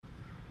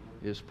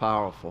is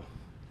powerful.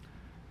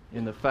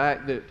 And the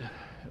fact that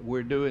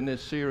we're doing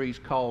this series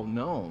called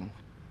Known,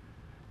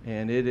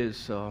 and it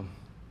is,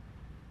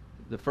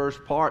 the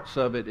first parts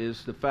of it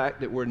is the fact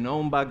that we're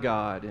known by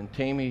God. And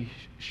Tammy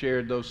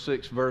shared those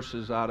 6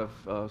 verses out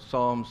of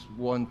Psalms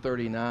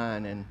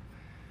 139,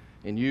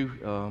 and you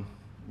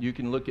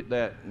can look at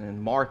that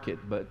and mark it.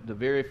 But the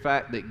very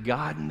fact that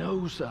God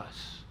knows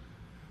us,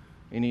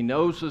 and He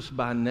knows us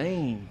by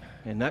name,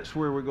 and that's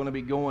where we're going to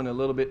be going a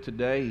little bit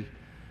today.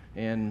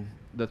 And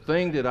the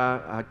thing that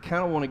I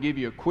kind of want to give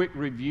you a quick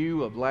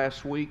review of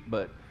last week,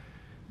 but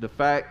the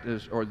fact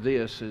is, or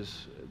this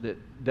is, that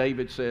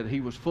David said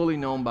he was fully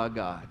known by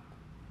God,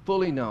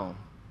 fully known.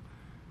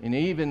 And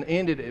he even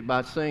ended it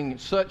by saying,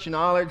 such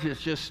knowledge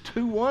is just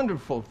too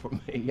wonderful for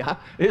me.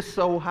 It's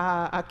so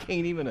high, I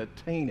can't even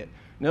attain it.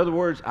 In other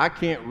words, I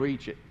can't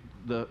reach it.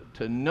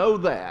 To know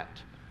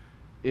that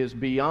is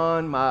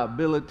beyond my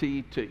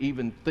ability to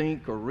even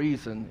think or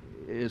reason,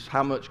 is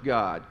how much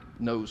God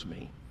knows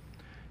me.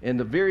 And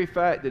the very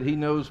fact that He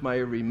knows my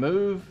every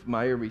move,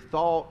 my every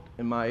thought,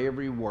 and my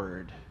every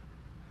word.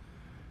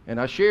 And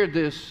I shared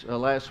this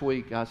last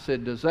week. I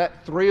said, does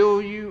that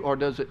thrill you or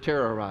does it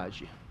terrorize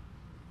you?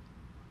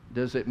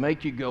 Does it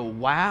make you go,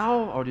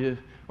 wow? Or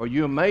are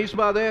you amazed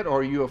by that? Or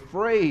are you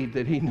afraid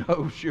that He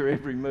knows your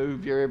every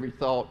move, your every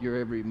thought, your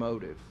every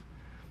motive,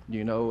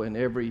 and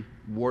every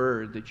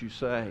word that you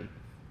say?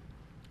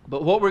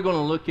 But what we're going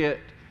to look at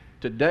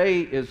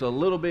today is a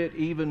little bit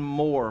even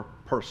more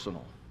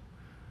personal.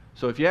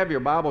 So if you have your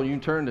Bible, you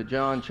can turn to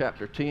John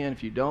chapter 10.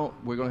 If you don't,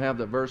 we're going to have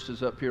the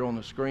verses up here on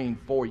the screen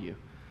for you.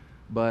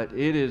 But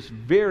it is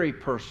very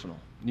personal.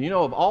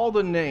 Of all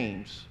the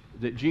names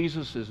that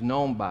Jesus is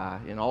known by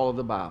in all of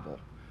the Bible,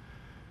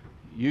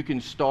 you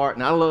can start,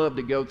 and I love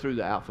to go through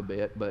the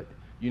alphabet, but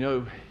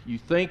you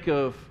think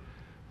of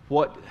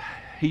what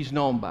He's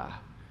known by.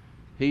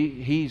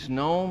 He's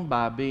known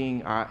by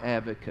being our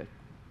advocate.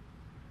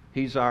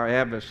 He's our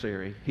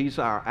adversary. He's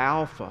our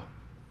Alpha.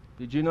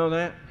 Did you know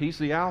that? He's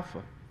the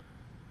Alpha.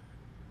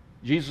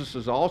 Jesus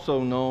is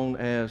also known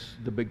as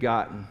the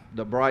begotten,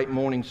 the bright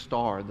morning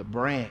star, the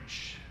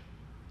branch,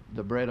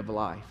 the bread of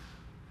life.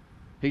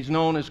 He's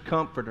known as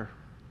Comforter.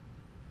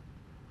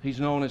 He's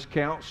known as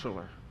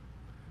Counselor.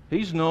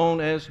 He's known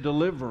as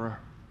Deliverer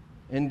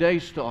and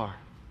Daystar.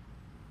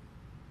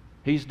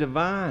 He's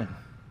divine.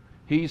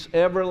 He's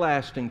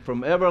everlasting.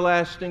 From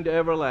everlasting to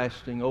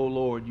everlasting, O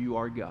Lord, you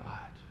are God.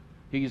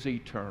 He's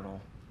eternal.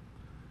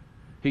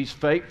 He's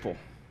faithful.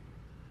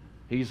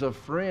 He's a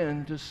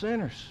friend to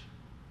sinners.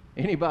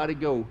 Anybody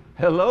go,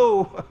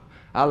 hello?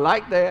 I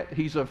like that.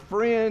 He's a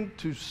friend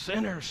to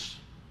sinners.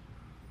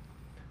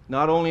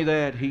 Not only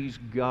that, He's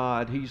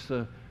God. He's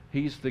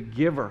the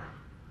giver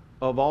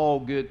of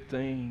all good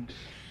things.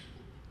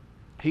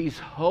 He's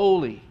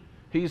holy.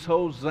 He's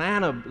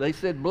Hosanna. They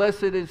said,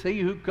 blessed is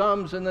he who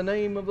comes in the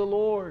name of the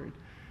Lord.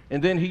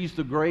 And then He's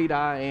the great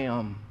I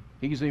am.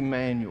 He's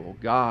Emmanuel,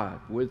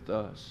 God with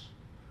us.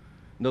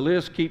 And the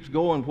list keeps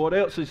going. What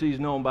else is He's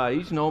known by?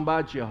 He's known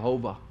by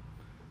Jehovah.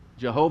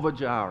 Jehovah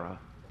Jireh,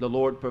 the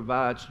Lord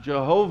provides.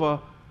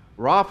 Jehovah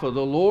Rapha,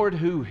 the Lord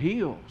who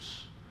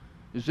heals.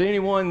 Does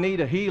anyone need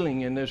a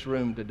healing in this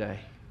room today?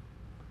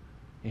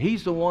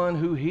 He's the one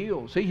who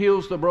heals. He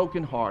heals the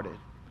brokenhearted.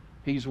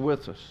 He's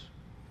with us.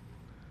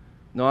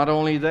 Not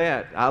only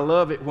that, I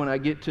love it when I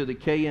get to the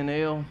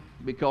K&L,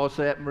 because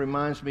that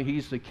reminds me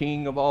He's the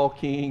King of all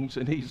kings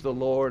and He's the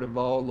Lord of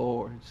all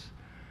lords.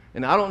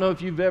 And I don't know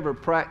if you've ever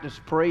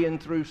practiced praying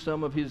through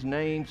some of His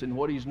names and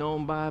what He's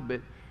known by,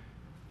 but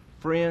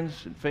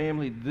friends and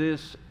family,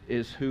 this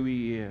is who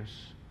He is.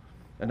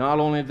 And not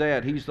only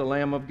that, He's the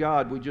Lamb of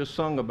God we just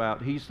sung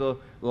about. He's the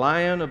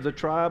Lion of the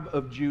tribe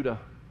of Judah.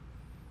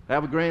 I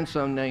have a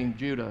grandson named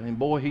Judah, and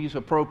boy, he's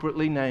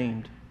appropriately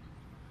named,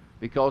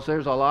 because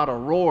there's a lot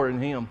of roar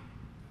in him.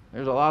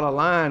 There's a lot of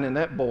lion in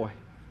that boy,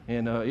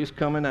 and it's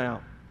coming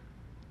out.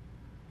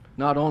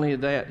 Not only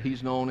that,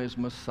 He's known as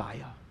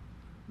Messiah,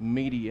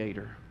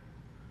 Mediator.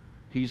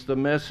 He's the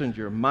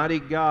messenger, mighty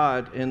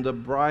God, and the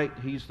bright,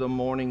 He's the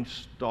morning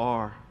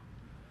star.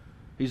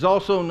 He's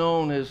also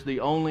known as the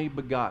only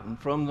begotten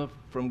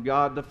from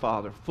God the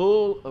Father,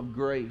 full of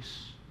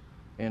grace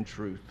and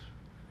truth.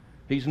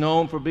 He's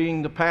known for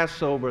being the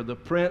Passover, the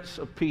Prince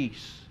of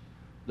Peace,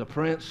 the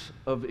Prince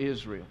of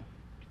Israel.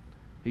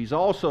 He's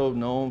also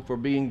known for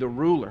being the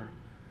ruler,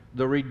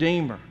 the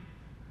Redeemer,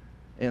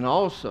 and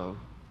also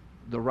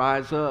the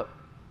rise up,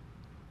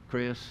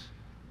 Chris,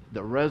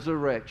 the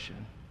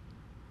resurrection,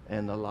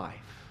 and the life.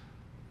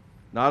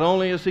 Not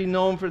only is He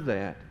known for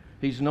that,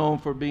 He's known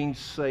for being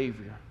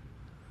Savior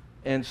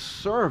and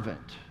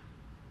servant.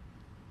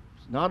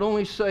 Not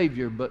only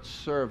Savior, but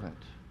servant.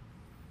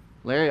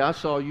 Larry, I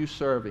saw you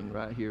serving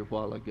right here a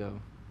while ago.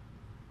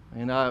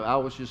 And I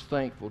was just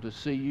thankful to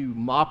see you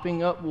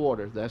mopping up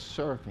water. That's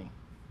serving.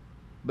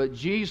 But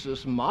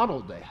Jesus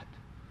modeled that.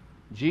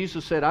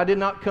 Jesus said, I did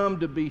not come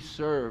to be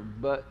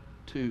served, but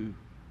to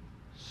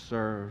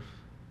serve.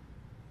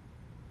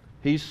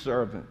 He's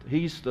servant.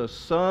 He's the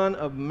Son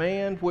of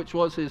Man, which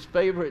was His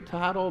favorite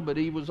title, but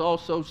He was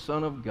also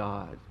Son of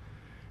God.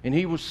 And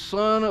he was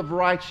Son of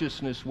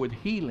Righteousness with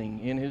healing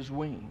in his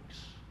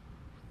wings.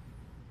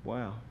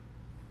 Wow.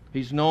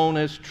 He's known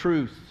as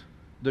Truth,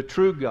 the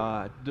true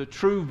God, the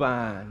true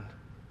vine,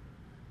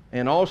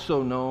 and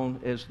also known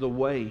as the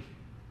way,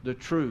 the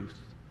truth,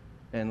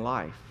 and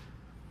life.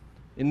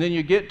 And then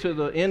you get to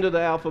the end of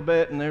the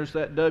alphabet, and there's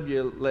that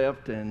W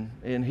left,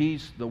 and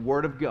he's the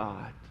Word of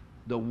God,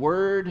 the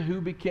Word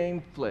who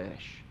became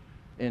flesh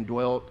and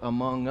dwelt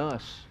among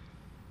us.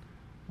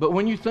 But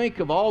when you think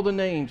of all the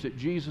names that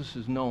Jesus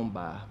is known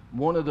by,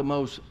 one of the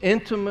most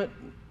intimate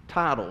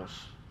titles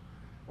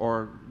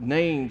or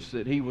names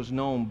that he was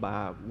known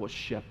by was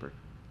Shepherd.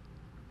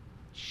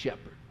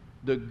 Shepherd.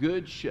 The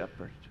Good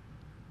Shepherd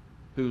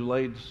who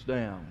lays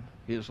down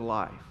his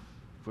life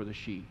for the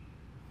sheep.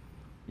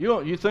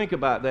 You think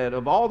about that.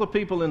 Of all the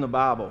people in the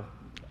Bible,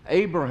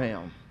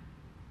 Abraham,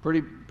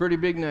 pretty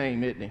big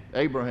name, isn't he?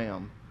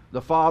 Abraham,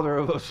 the father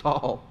of us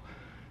all.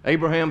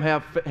 Abraham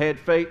had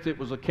faith that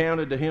was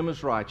accounted to him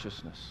as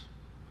righteousness.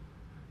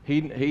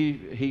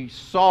 He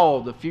saw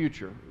the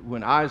future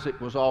when Isaac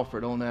was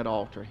offered on that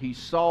altar. He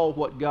saw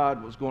what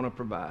God was going to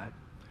provide.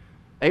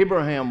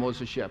 Abraham was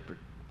a shepherd.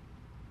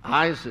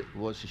 Isaac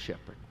was a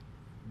shepherd.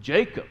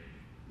 Jacob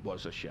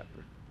was a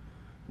shepherd.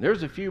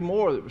 There's a few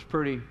more that was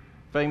pretty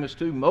famous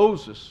too.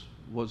 Moses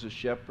was a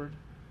shepherd.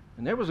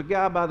 And there was a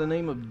guy by the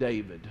name of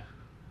David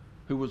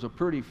who was a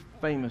pretty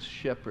famous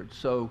shepherd.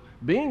 So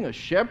being a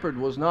shepherd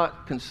was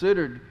not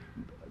considered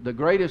the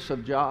greatest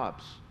of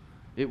jobs.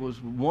 It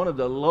was one of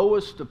the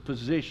lowest of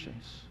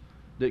positions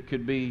that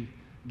could be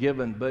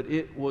given, but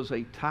it was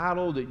a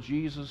title that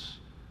Jesus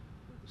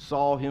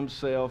saw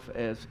himself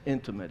as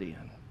intimate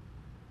in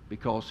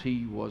because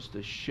he was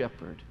the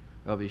shepherd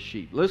of his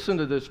sheep. Listen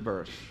to this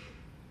verse.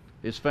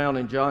 It's found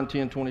in John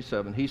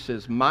 10:27. He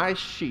says, "My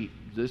sheep,"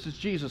 this is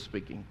Jesus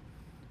speaking,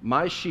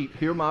 "my sheep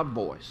hear my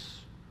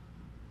voice,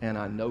 and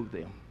I know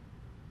them,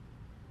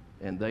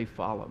 and they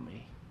follow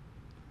me."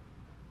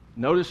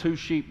 Notice whose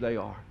sheep they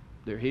are.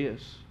 They're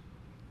his.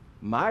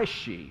 My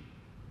sheep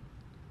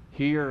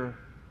hear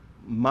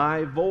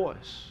my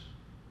voice.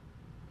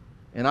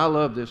 And I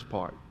love this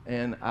part.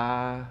 And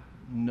I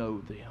know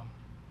them.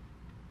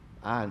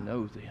 I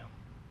know them.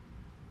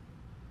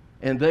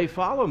 And they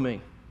follow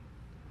me.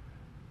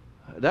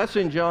 That's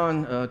in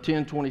John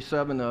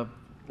 10:27.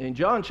 In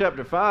John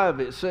chapter 5,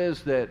 it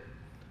says that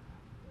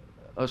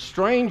a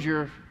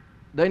stranger,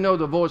 they know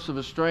the voice of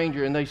a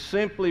stranger, and they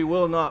simply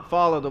will not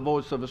follow the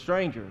voice of a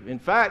stranger. In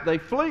fact, they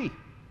flee.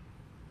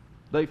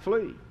 They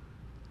flee.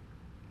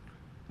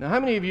 Now, how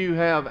many of you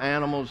have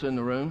animals in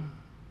the room?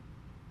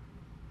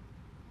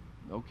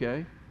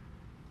 Okay.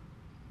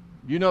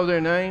 You know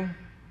their name?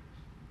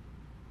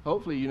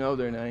 Hopefully you know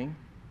their name.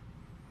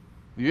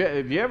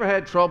 Have you ever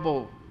had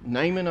trouble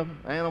naming an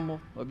animal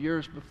of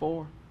yours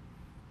before?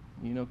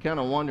 You know, kind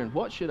of wondering,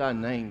 what should I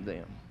name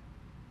them?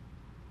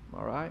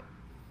 All right?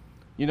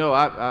 You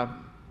know,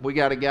 we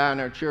got a guy in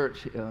our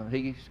church.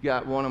 He's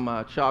got one of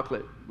my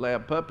chocolate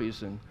lab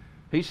puppies, and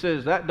he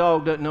says that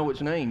dog doesn't know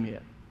its name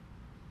yet.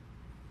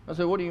 I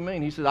said, "What do you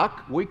mean?" He said,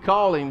 "We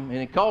call him," and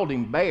he called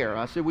him Bear.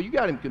 I said, "Well, you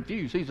got him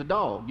confused. He's a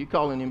dog. You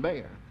calling him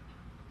Bear."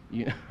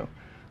 You know,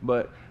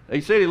 but he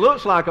said he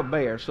looks like a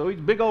bear, so he's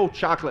a big old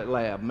chocolate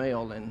lab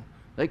male, and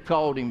they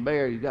called him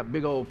Bear. He's got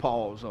big old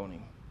paws on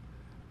him.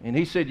 And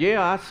he said,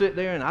 "Yeah, I sit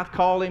there and I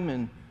call him,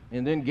 and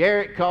then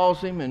Garrett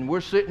calls him, and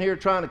we're sitting here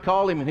trying to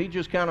call him, and he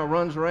just kind of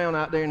runs around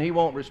out there, and he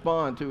won't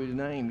respond to his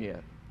name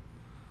yet."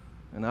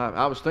 And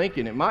I was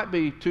thinking it might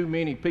be too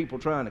many people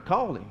trying to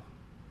call him,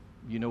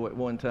 you know, at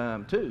one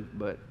time too.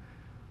 But,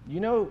 you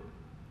know,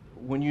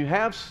 when you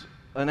have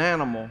an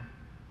animal,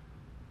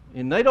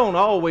 and they don't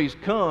always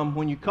come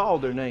when you call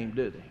their name,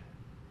 do they?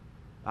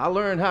 I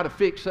learned how to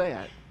fix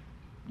that.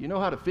 You know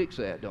how to fix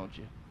that, don't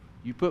you?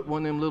 You put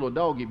one of them little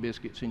doggy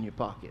biscuits in your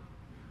pocket,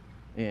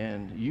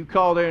 and you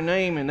call their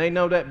name, and they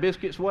know that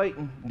biscuit's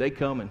waiting. They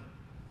coming.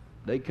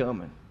 They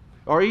coming.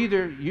 Or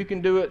either you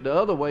can do it the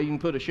other way. You can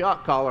put a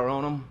shock collar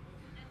on them.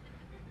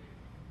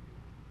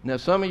 Now,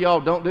 some of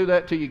y'all don't do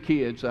that to your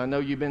kids. I know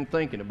you've been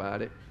thinking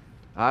about it.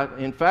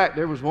 In fact,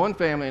 there was one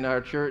family in our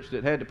church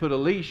that had to put a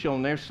leash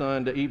on their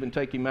son to even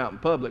take him out in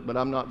public, but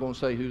I'm not going to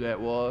say who that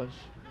was.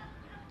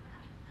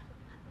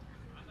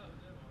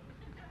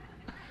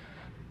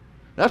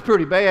 That's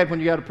pretty bad when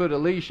you got to put a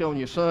leash on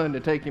your son to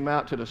take him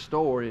out to the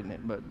store, isn't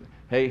it? But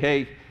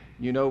hey,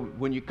 you know,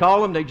 when you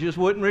call them, they just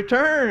wouldn't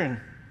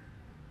return.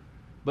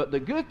 But the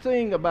good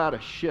thing about a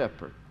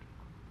shepherd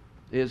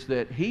is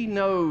that he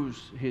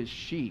knows his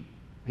sheep.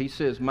 He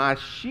says, "My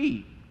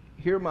sheep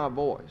hear my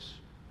voice,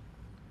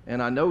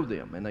 and I know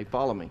them, and they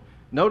follow me."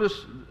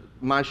 Notice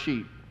my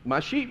sheep. My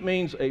sheep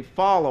means a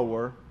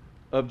follower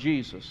of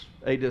Jesus,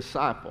 a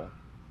disciple.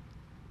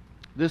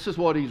 This is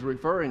what he's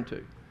referring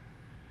to.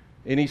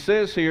 And he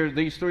says here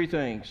these three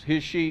things.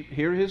 His sheep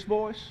hear his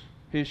voice,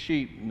 his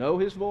sheep know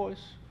his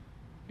voice,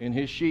 and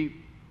his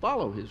sheep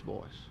follow his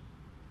voice.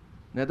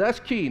 Now that's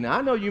key. Now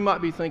I know you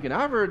might be thinking,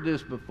 I've heard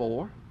this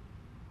before,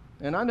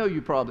 and I know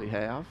you probably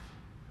have.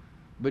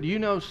 But you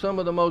know, some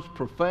of the most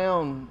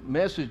profound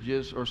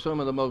messages or some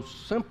of the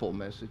most simple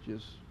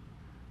messages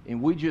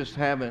and we just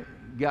haven't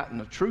gotten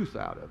the truth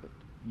out of it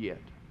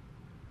yet.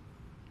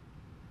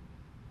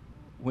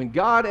 When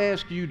God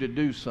asks you to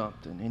do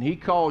something and He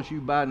calls you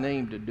by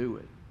name to do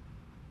it,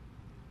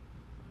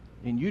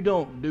 and you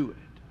don't do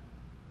it,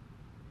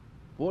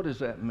 what does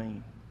that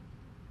mean?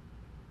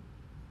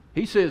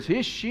 He says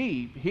His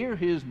sheep hear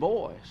His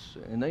voice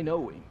and they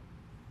know Him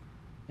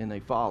and they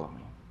follow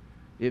Him.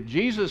 If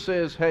Jesus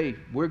says, hey,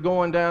 we're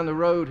going down the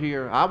road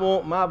here, I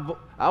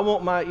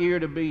want my ear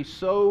to be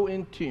so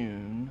in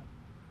tune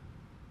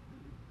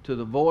to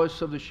the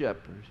voice of the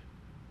shepherd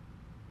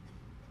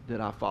that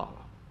I follow.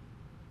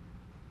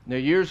 Now,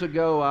 years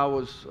ago, I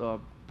was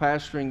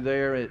pastoring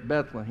there at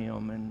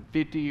Bethlehem, and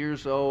 50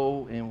 years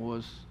old, and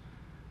was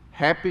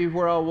happy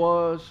where I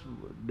was,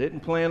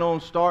 didn't plan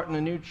on starting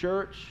a new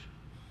church.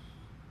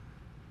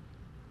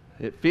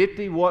 At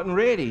 50, wasn't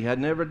ready. I'd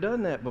never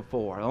done that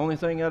before. The only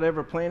thing I'd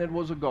ever planted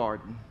was a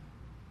garden.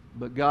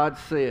 But God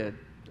said,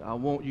 I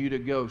want you to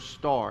go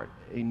start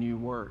a new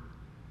work.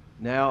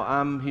 Now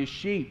I'm His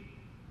sheep.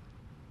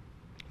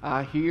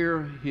 I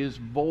hear His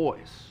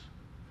voice.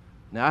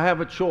 Now I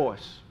have a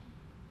choice.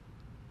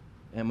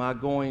 Am I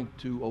going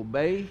to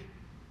obey?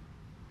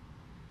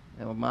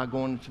 And am I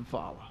going to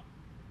follow?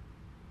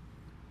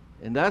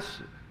 And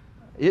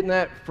isn't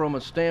that from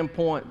a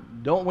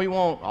standpoint, don't we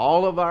want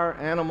all of our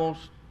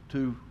animals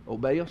to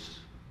obey us?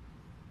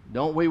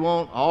 Don't we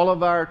want all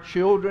of our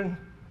children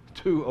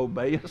to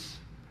obey us?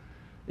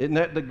 Isn't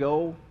that the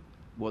goal?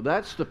 Well,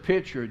 that's the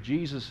picture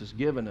Jesus has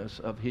given us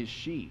of His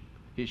sheep.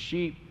 His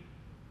sheep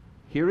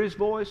hear His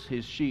voice,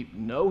 His sheep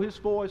know His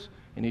voice,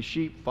 and His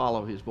sheep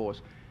follow His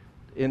voice.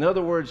 In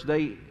other words,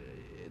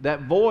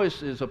 that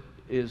voice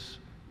is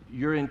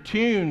you're in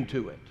tune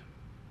to it.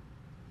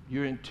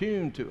 You're in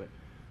tune to it.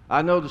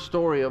 I know the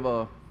story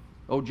of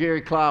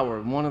Jerry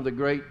Clower, one of the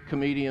great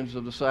comedians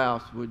of the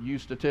South,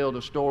 used to tell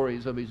the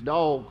stories of his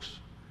dogs.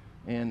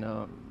 And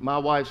my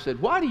wife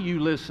said, why do you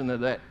listen to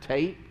that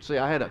tape? See,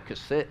 I had a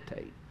cassette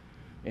tape.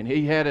 And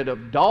he had it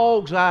of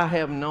dogs I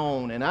have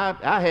known. And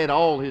I had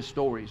all his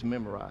stories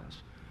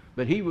memorized.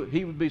 But he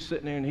would be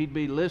sitting there and he'd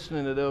be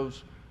listening to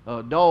those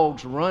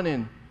dogs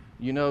running,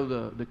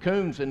 the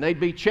coons. And they'd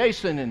be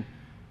chasing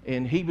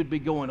and he would be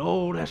going,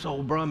 oh, that's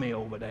old Brummy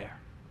over there.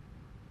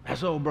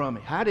 That's old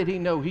Brummy. How did he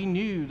know? He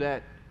knew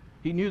that.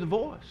 He knew the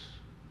voice.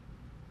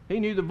 He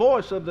knew the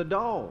voice of the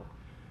dog.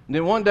 And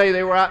then one day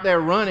they were out there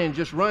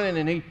just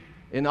running,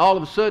 and all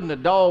of a sudden the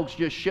dogs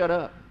just shut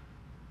up.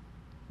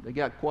 They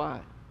got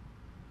quiet.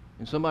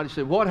 And somebody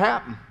said, what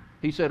happened?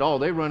 He said, oh,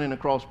 they're running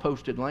across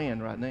posted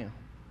land right now.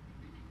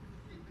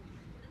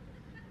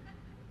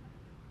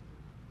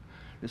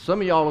 And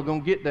some of y'all are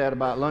going to get that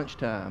about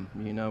lunchtime,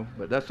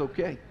 but that's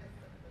okay.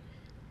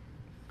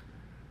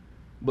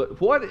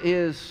 But what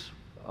is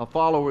a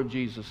follower of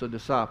Jesus, a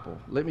disciple?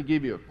 Let me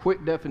give you a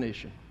quick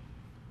definition.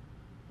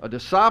 A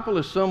disciple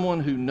is someone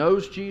who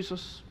knows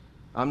Jesus.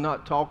 I'm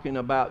not talking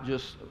about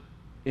just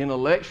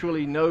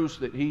intellectually knows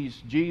that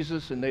He's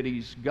Jesus and that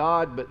He's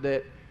God, but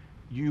that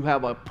you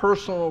have a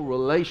personal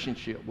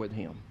relationship with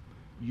Him.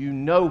 You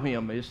know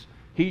Him.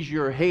 He's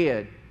your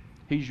head.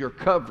 He's your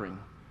covering.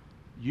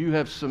 You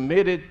have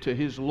submitted to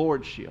His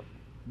lordship.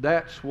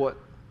 That's what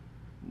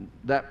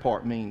that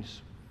part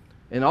means.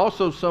 And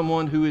also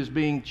someone who is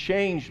being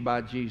changed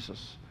by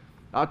Jesus.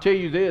 I'll tell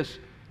you this,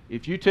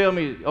 if you tell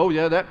me, oh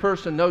yeah, that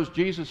person knows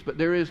Jesus, but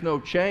there is no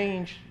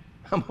change,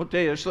 I'm going to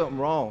tell you there's something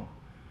wrong.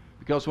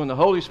 Because when the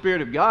Holy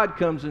Spirit of God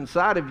comes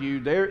inside of you,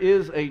 there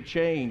is a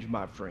change,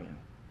 my friend.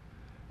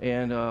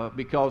 And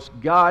because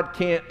God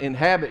can't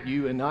inhabit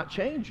you and not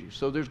change you.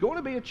 So there's going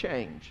to be a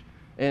change.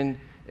 And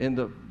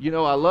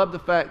I love the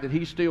fact that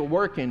He's still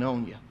working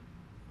on you.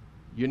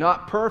 You're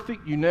not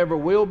perfect, you never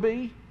will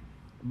be.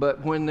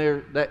 But when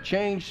that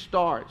change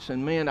starts,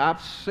 and man,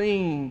 I've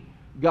seen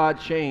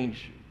God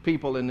change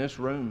people in this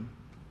room.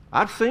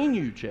 I've seen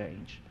you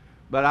change,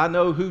 but I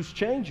know who's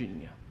changing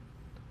you.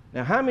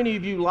 Now, how many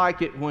of you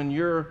like it when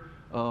your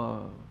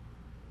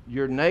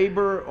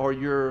neighbor or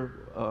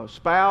your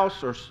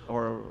spouse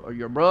or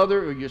your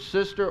brother or your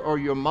sister or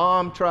your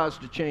mom tries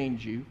to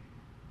change you?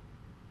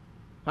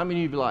 How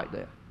many of you like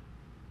that?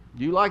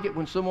 Do you like it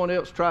when someone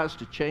else tries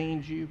to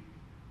change you?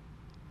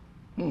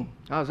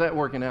 How's that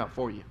working out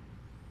for you?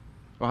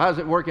 Or how's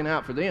it working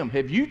out for them?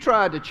 Have you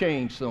tried to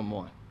change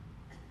someone?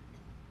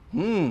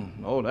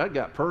 Oh, that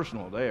got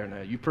personal there.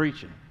 Now, you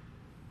preaching.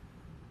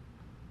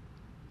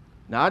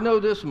 Now, I know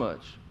this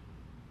much.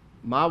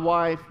 My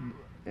wife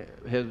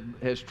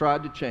has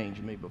tried to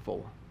change me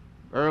before.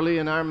 Early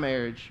in our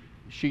marriage,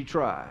 she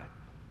tried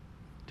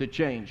to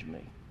change me.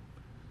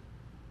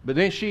 But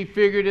then she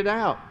figured it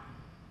out.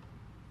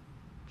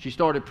 She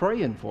started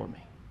praying for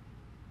me.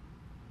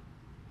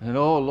 And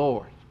oh,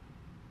 Lord,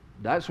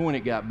 that's when it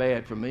got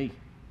bad for me.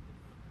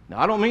 Now,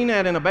 I don't mean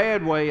that in a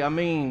bad way. I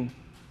mean,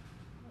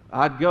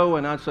 I'd go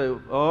and I'd say,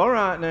 all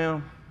right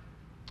now.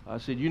 I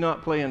said, you're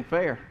not playing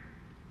fair.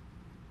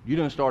 You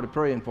done started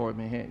praying for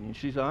me, hadn't you?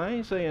 She said, I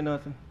ain't saying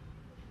nothing.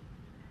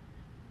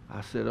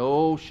 I said,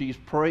 oh, she's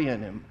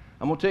praying. And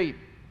I'm going to tell you,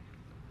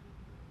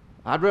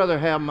 I'd rather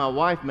have my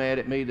wife mad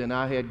at me than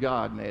I had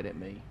God mad at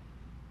me.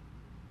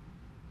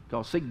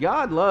 Because, see,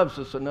 God loves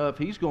us enough,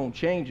 He's going to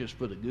change us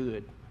for the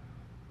good.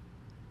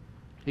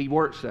 He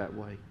works that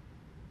way.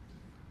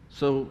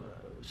 So,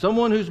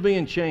 someone who's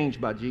being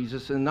changed by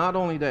Jesus, and not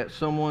only that,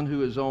 someone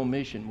who is on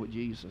mission with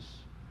Jesus.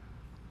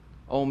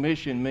 On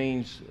mission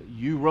means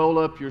you roll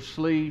up your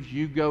sleeves,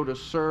 you go to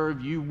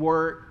serve, you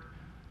work.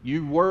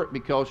 You work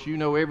because you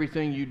know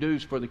everything you do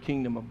is for the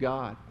kingdom of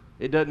God.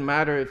 It doesn't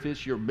matter if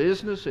it's your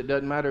business. It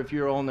doesn't matter if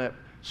you're on that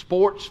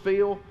sports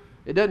field.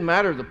 It doesn't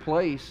matter the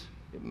place.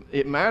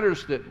 It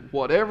matters that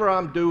whatever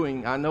I'm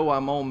doing, I know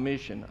I'm on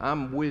mission.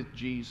 I'm with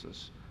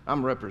Jesus.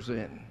 I'm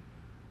representing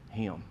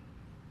Him,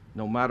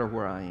 no matter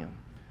where I am.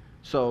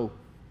 So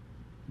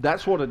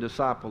that's what a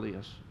disciple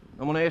is.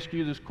 I'm going to ask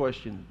you this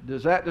question.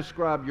 Does that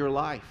describe your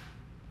life?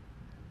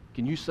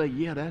 Can you say,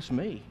 yeah, that's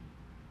me?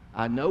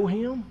 I know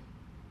Him.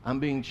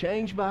 I'm being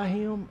changed by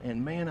Him,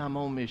 and man, I'm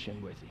on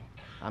mission with Him.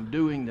 I'm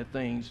doing the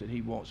things that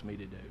He wants me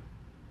to do.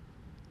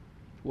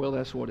 Well,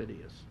 that's what it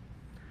is.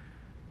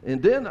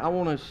 And then I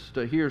want us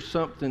to hear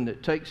something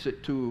that takes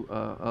it to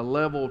a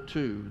level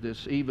 2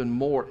 that's even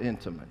more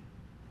intimate.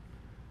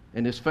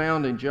 And it's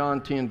found in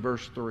John 10,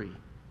 verse 3.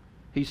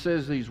 He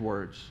says these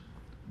words,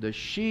 "The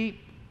sheep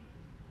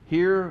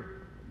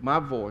hear my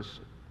voice.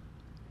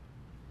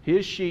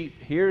 His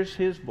sheep hears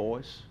His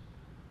voice,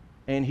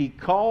 and He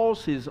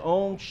calls His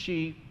own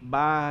sheep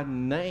by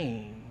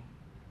name,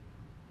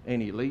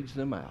 and He leads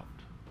them out."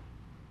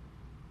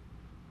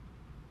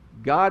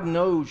 God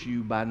knows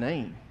you by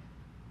name.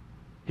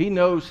 He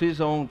knows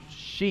His own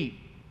sheep,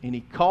 and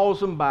He calls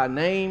them by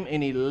name,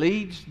 and He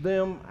leads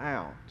them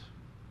out.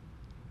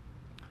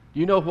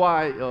 You know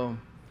why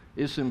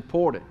it's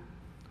important?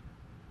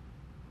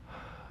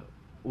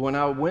 When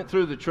I went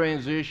through the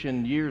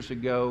transition years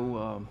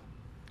ago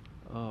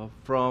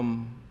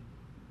from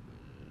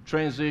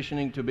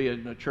transitioning to be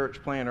a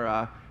church planter,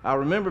 I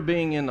remember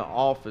being in the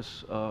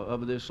office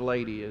of this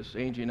lady as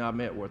Angie and I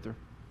met with her.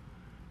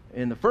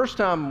 And the first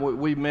time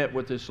we met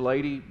with this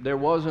lady, there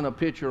wasn't a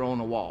picture on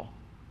the wall.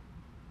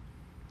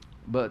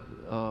 But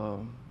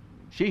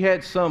she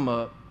had some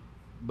up.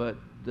 But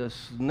the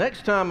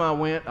next time I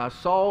went, I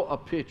saw a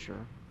picture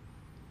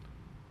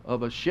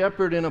of a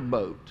shepherd in a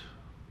boat.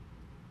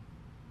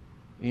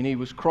 And he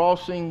was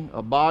crossing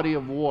a body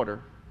of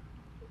water.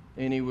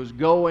 And he was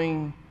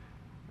going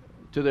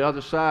to the other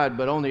side.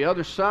 But on the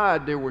other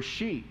side, there were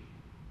sheep.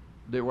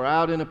 They were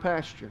out in a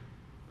pasture.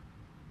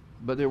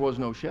 But there was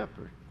no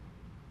shepherd.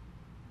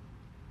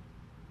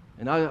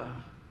 And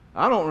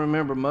I don't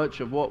remember much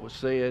of what was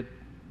said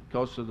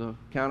because of the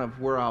kind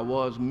of where I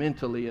was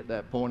mentally at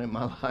that point in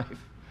my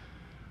life.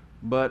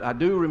 But I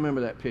do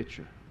remember that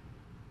picture.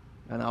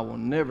 And I will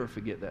never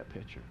forget that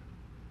picture.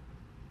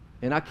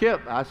 And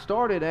I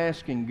started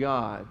asking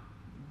God,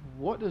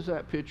 what does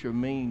that picture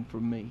mean for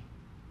me?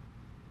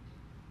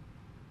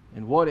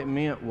 And what it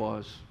meant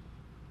was,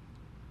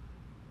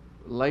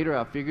 later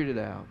I figured it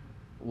out,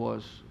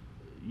 was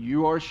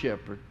you are a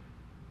shepherd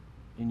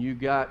and you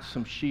got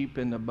some sheep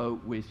in the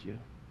boat with you.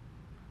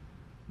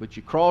 But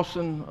you're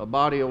crossing a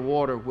body of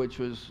water, which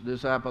was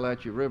this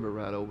Appalachia River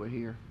right over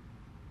here,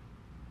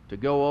 to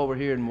go over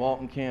here in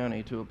Walton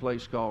County to a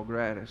place called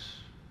Gratis,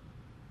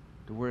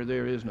 to where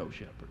there is no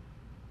shepherd.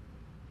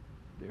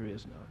 There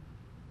is none.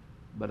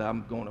 But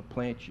I'm going to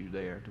plant you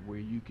there to where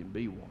you can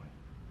be one.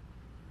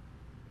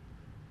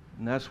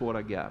 And that's what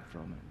I got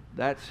from it.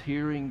 That's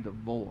hearing the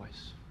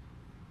voice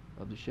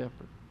of the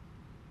shepherd.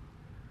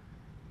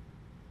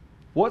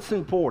 What's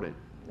important,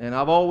 and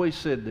I've always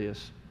said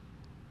this,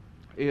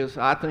 is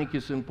I think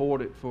it's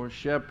important for a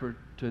shepherd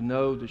to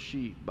know the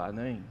sheep by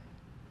name.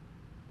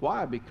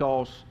 Why?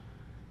 Because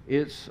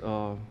it's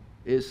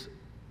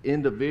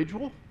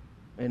individual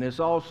and it's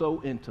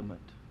also intimate.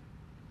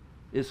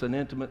 It's an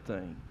intimate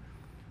thing.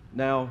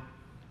 Now,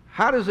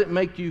 how does it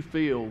make you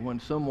feel when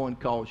someone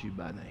calls you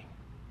by name?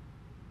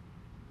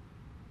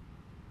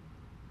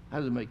 How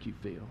does it make you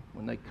feel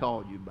when they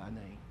call you by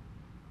name?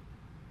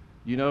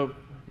 You know,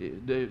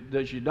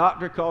 does your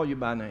doctor call you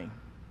by name?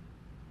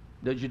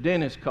 Does your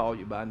dentist call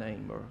you by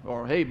name?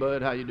 Or hey,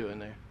 bud, how you doing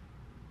there?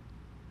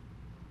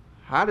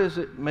 How does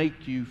it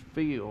make you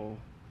feel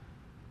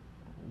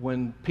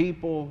when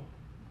people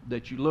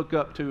that you look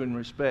up to and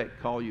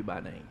respect call you by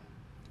name?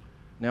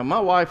 Now,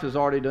 my wife has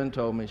already done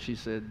told me, she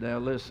said, now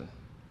listen,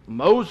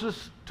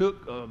 Moses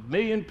took 1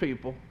 million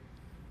people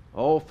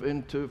off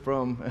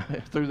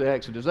through the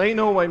Exodus. Ain't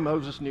no way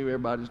Moses knew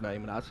everybody's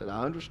name. And I said,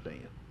 I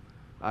understand.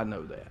 I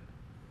know that.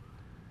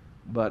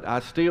 But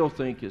I still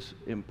think it's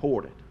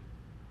important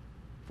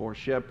for a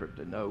shepherd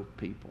to know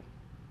people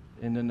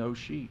and to know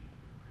sheep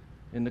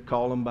and to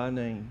call them by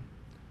name.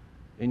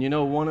 And you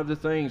know, one of the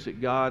things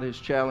that God has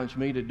challenged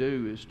me to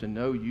do is to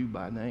know you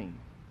by name.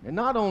 And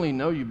not only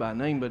know you by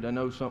name, but to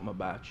know something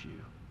about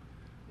you.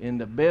 And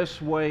the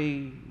best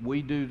way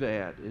we do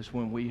that is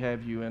when we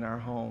have you in our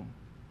home.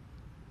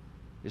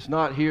 It's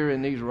not here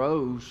in these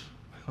rows.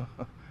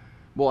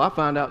 Boy, I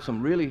find out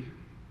some really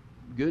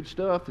good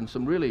stuff and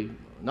some really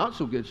not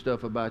so good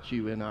stuff about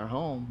you in our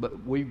home.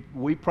 But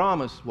we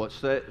promise what's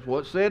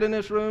said in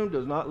this room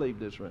does not leave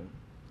this room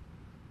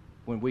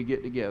when we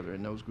get together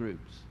in those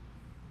groups.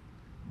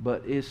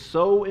 But it's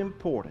so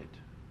important,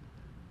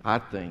 I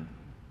think,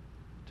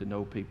 to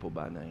know people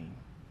by name.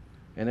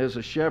 And as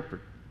a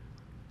shepherd,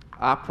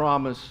 I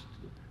promise,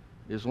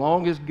 as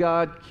long as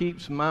God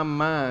keeps my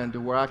mind to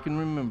where I can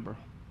remember,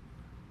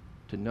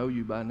 to know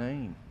you by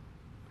name.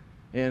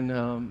 And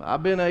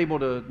I've been able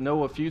to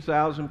know a few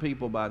thousand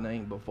people by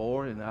name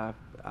before, and I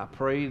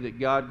pray that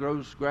God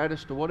grows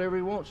gratis to whatever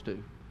He wants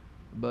to.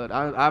 But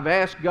I've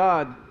asked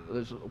God,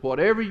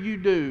 whatever you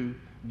do,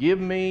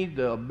 give me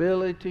the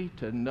ability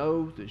to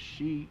know the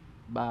sheep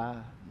by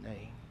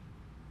name.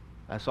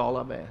 That's all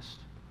I've asked.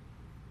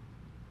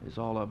 It's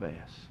all I've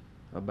asked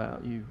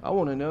about you. I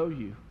want to know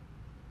you.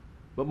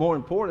 But more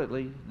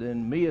importantly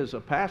than me as a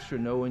pastor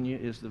knowing you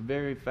is the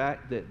very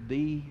fact that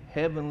the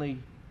heavenly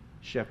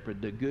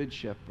shepherd, the good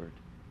shepherd,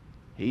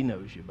 He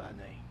knows you by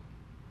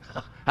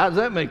name. How does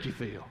that make you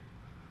feel?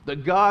 The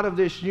God of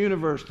this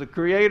universe, the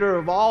creator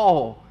of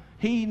all,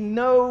 He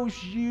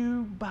knows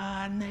you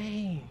by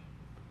name.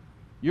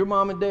 Your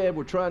mom and dad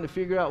were trying to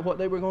figure out what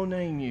they were going to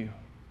name you.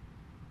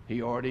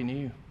 He already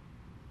knew.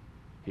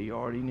 He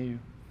already knew.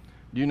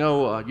 You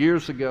know,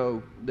 years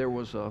ago, there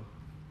was a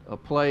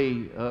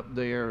play up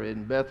there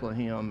in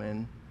Bethlehem,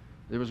 and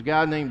there was a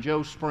guy named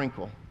Joe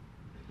Sprinkle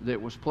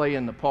that was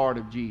playing the part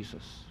of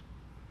Jesus.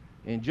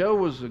 And Joe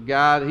was a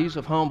guy, he's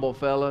a humble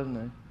fella,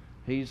 and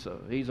he's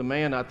a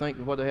man, I think,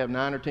 what they have,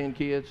 9 or 10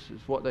 kids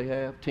is what they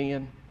have,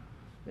 10.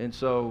 And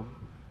so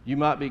you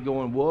might be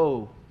going,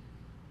 whoa.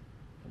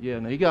 Yeah,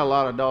 no, he got a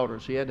lot of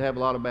daughters. He had to have a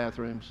lot of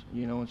bathrooms,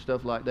 you know, and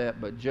stuff like that.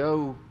 But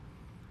Joe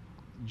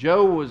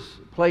was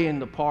playing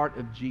the part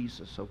of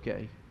Jesus,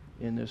 okay,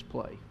 in this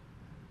play.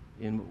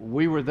 And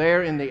we were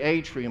there in the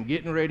atrium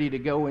getting ready to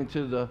go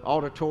into the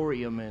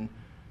auditorium,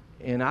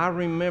 and I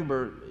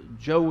remember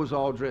Joe was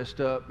all dressed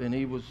up, and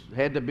he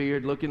had the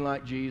beard looking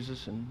like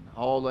Jesus and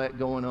all that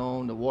going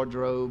on, the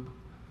wardrobe.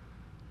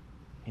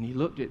 And he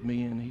looked at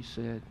me and he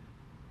said,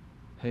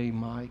 "Hey,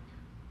 Mike."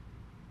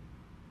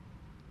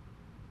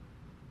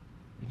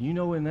 And you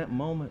know, in that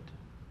moment,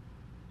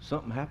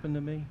 something happened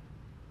to me.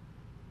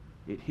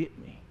 It hit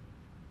me.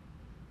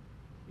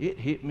 It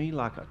hit me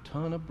like a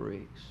ton of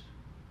bricks.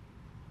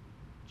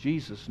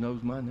 Jesus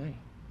knows my name.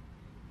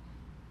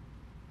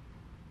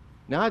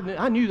 Now,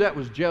 I knew that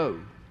was Joe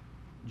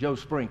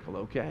Sprinkle,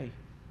 okay?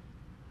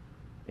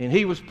 And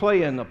he was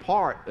playing the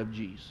part of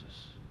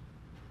Jesus.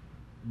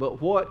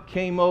 But what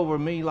came over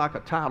me like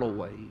a tidal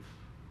wave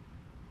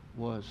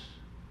was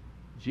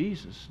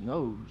Jesus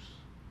knows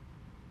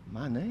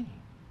my name.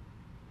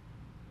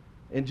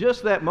 In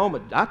just that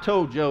moment, I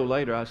told Joe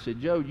later, I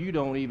said, "Joe, you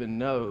don't even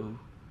know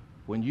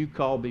when you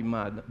called me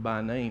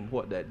by name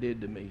what that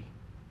did to me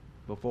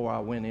before I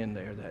went in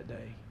there that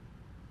day.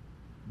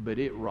 But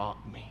it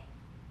rocked me."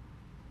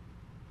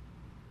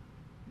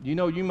 You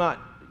know, you might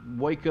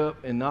wake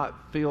up and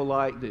not feel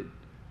like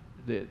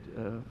that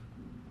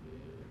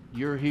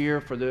you're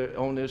here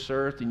on this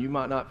earth, and you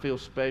might not feel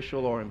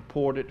special or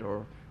important,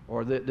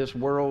 or that this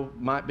world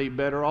might be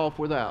better off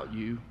without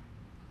you.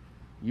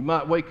 You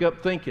might wake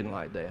up thinking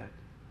like that.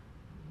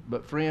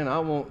 But friend, I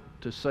want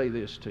to say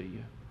this to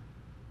you.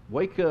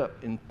 Wake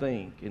up and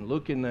think and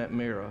look in that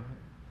mirror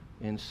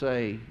and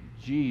say,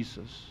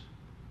 Jesus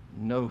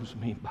knows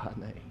me by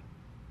name.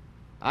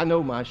 I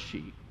know my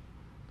sheep.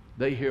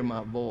 They hear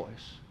my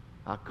voice.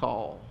 I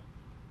call,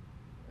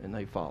 and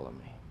they follow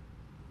me.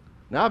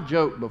 Now, I've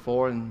joked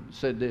before and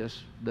said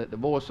this, that the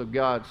voice of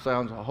God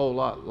sounds a whole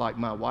lot like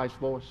my wife's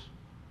voice.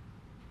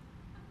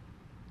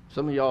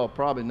 Some of y'all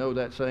probably know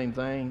that same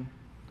thing.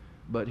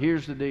 But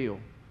here's the deal.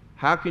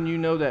 How can you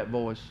know that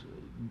voice?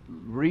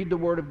 Read the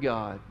Word of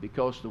God,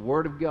 because the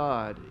Word of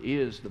God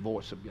is the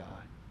voice of God.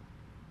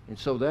 And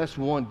so that's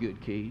one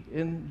good key.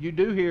 And you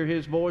do hear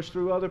His voice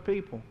through other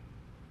people.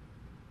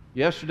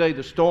 Yesterday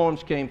the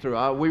storms came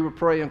through. We were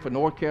praying for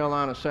North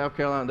Carolina, South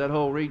Carolina, that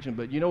whole region.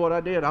 But you know what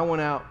I did? I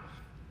went out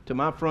to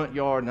my front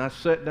yard and I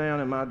sat down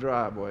in my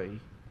driveway.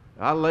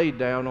 I laid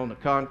down on the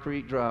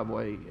concrete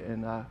driveway,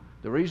 and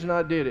the reason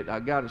I did it, I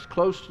got as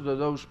close to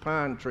those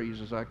pine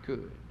trees as I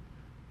could,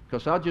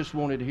 because I just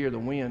wanted to hear the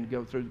wind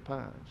go through the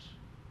pines.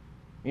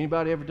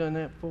 Anybody ever done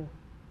that before?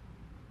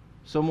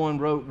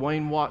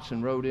 Wayne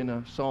Watson wrote in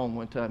a song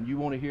one time, you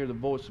want to hear the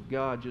voice of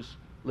God, just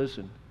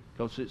listen,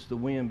 because it's the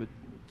wind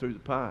through the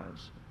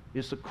pines.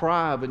 It's the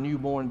cry of a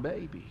newborn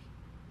baby,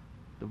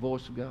 the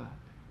voice of God.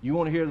 You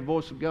want to hear the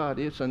voice of God?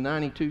 It's a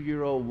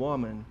 92-year-old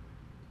woman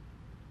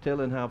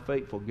telling how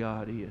faithful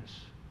God is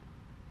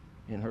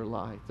in her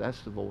life.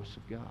 That's the voice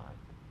of God.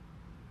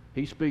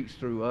 He speaks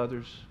through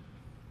others,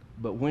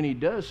 but when He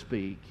does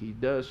speak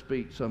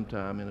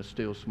sometime in a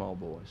still small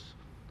voice.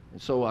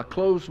 And so I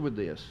close with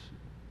this.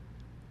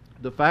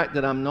 The fact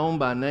that I'm known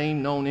by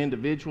name, known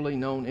individually,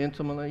 known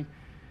intimately,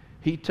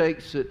 He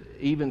takes it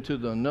even to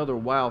another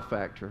wow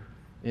factor,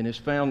 and it's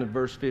found in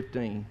verse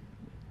 15.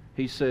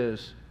 He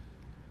says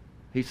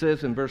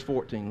in verse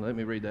 14, let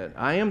me read that.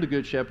 I am the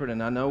good shepherd,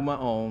 and I know my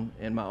own,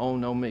 and my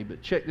own know me.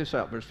 But check this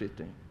out, verse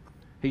 15.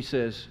 He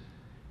says,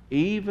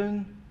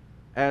 even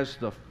as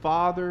the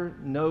Father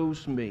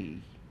knows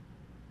me,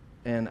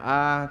 and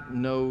I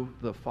know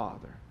the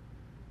Father.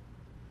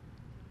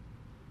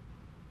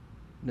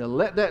 Now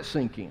let that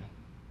sink in.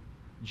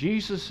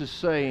 Jesus is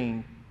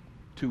saying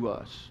to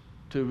us,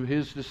 to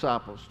his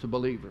disciples, to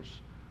believers,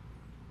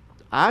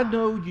 I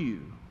know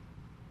you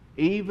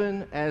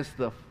even as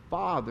the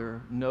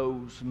Father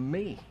knows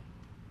me,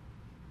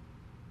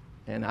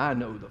 and I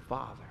know the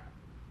Father.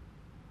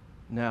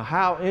 Now,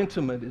 how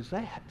intimate is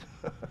that?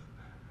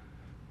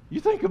 You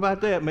think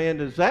about that, man.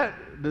 Does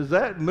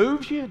that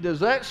move you? Does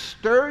that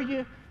stir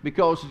you?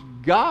 Because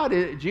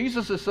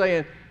Jesus is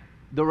saying,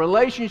 the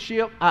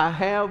relationship I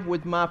have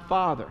with my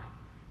Father.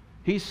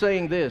 He's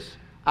saying this,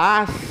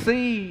 I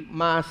see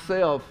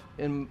myself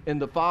in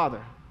the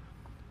Father.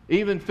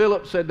 Even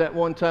Philip said that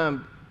one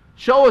time,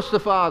 show us the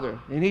Father.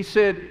 And he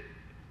said,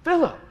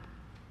 Philip,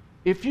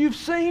 if you've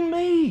seen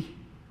me,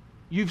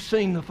 you've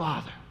seen the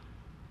Father.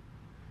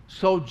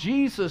 So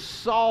Jesus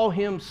saw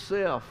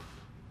himself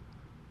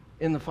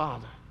in the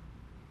Father.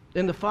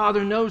 And the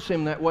Father knows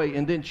him that way.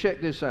 And then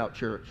check this out,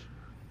 church.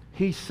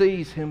 He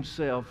sees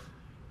himself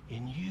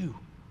in you.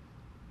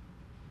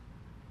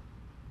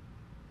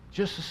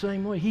 Just the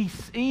same way.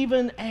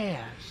 Even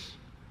as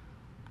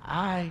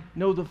I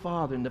know the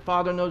Father and the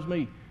Father knows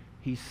me,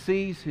 he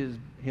sees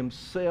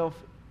himself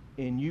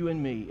in you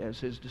and me as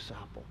his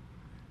disciple.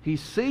 He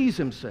sees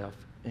himself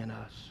in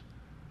us.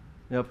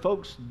 Now,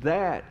 folks,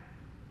 that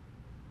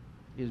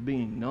is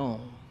being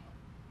known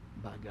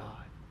by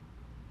God.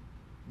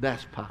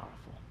 That's powerful.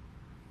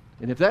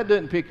 And if that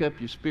doesn't pick up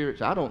your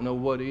spirits, I don't know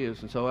what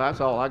is. And so that's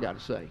all I got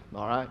to say.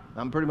 All right?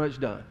 I'm pretty much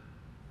done.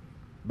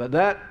 But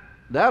that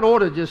ought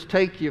to just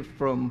take you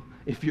from,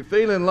 if you're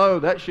feeling low,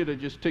 that should have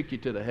just took you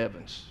to the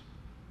heavens.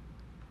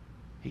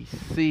 He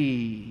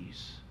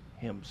sees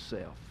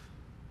himself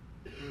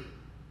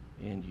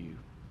in you.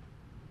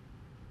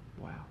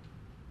 Wow.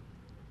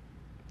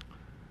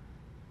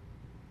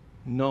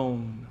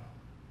 Known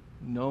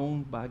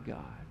by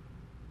God.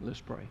 Let's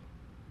pray.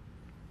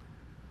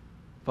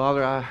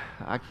 Father,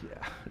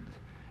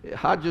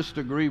 I just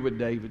agree with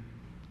David.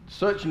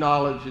 Such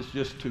knowledge is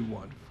just too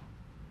wonderful.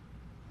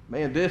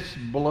 Man, this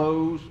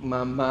blows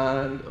my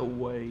mind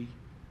away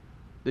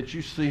that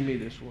you see me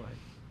this way,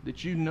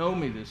 that you know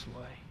me this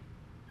way.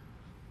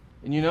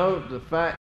 And you know, the fact